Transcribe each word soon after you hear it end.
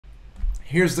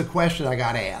Here's the question I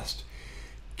got asked.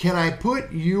 Can I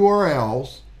put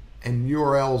URLs and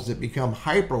URLs that become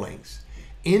hyperlinks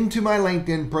into my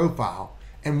LinkedIn profile?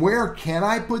 And where can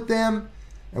I put them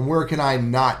and where can I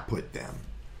not put them?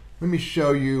 Let me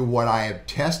show you what I have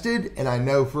tested, and I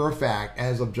know for a fact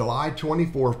as of July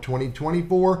 24th,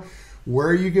 2024,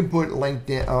 where you can put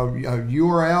LinkedIn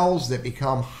URLs that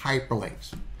become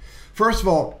hyperlinks. First of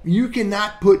all, you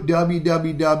cannot put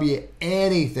www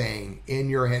anything in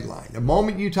your headline. The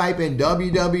moment you type in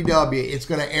www, it's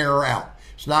going to error out.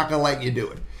 It's not going to let you do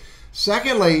it.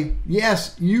 Secondly,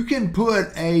 yes, you can put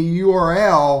a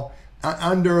URL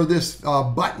under this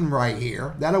button right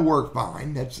here. That'll work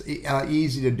fine. That's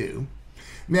easy to do.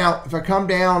 Now, if I come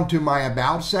down to my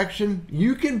About section,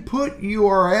 you can put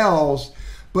URLs,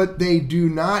 but they do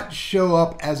not show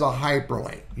up as a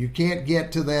hyperlink. You can't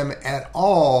get to them at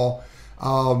all.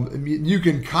 You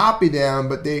can copy them,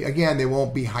 but they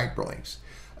won't be hyperlinks.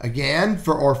 Again,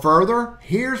 further,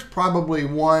 here's probably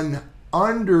one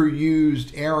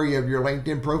underused area of your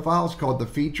LinkedIn profile. It's called the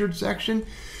featured section.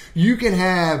 You can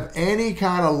have any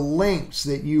kind of links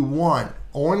that you want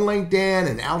on LinkedIn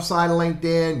and outside of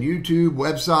LinkedIn, YouTube,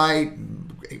 website,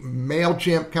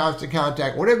 MailChimp, Constant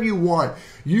Contact, whatever you want,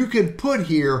 you can put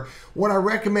here. What I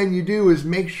recommend you do is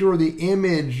make sure the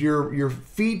image, your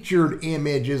featured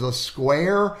image, is a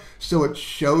square so it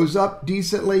shows up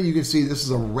decently. You can see this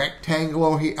is a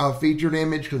rectangular featured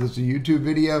image because it's a YouTube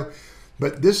video.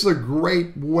 But this is a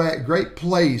great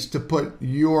place to put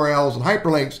URLs and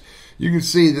hyperlinks. You can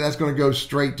see that that's going to go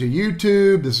straight to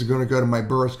YouTube. This is going to go to my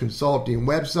Burriss Consulting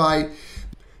website.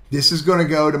 This is going to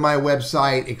go to my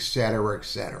website, etc.,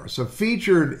 etc. So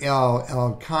featured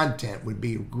content would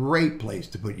be a great place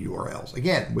to put URLs,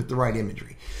 again, with the right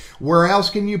imagery. Where else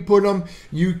can you put them?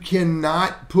 You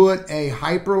cannot put a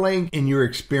hyperlink in your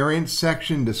experience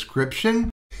section description.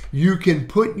 You can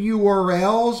put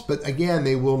URLs, but again,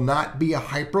 they will not be a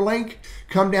hyperlink.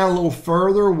 Come down a little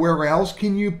further. Where else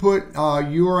can you put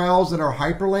URLs that are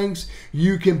hyperlinks?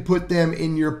 You can put them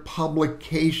in your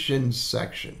publications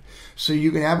section. So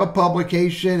you can have a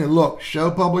publication and look,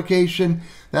 show publication.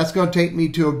 That's going to take me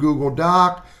to a Google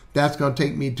Doc. That's going to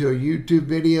take me to a YouTube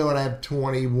video, and I have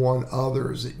 21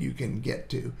 others that you can get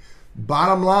to.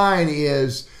 Bottom line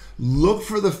is, look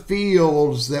for the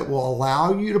fields that will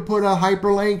allow you to put a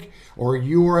hyperlink or a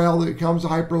URL that becomes a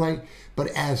hyperlink, but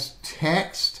as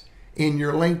text in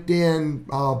your LinkedIn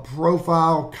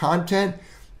profile content,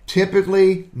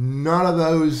 typically none of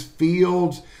those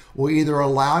fields will either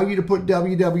allow you to put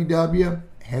www,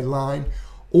 headline,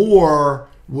 or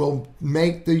will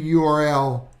make the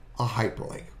URL a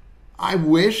hyperlink. I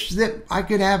wish that I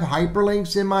could have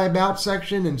hyperlinks in my About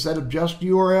section instead of just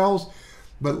URLs,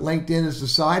 but LinkedIn has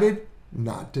decided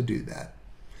not to do that.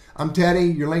 I'm Teddy,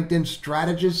 your LinkedIn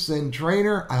strategist and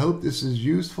trainer. I hope this is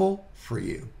useful for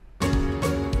you.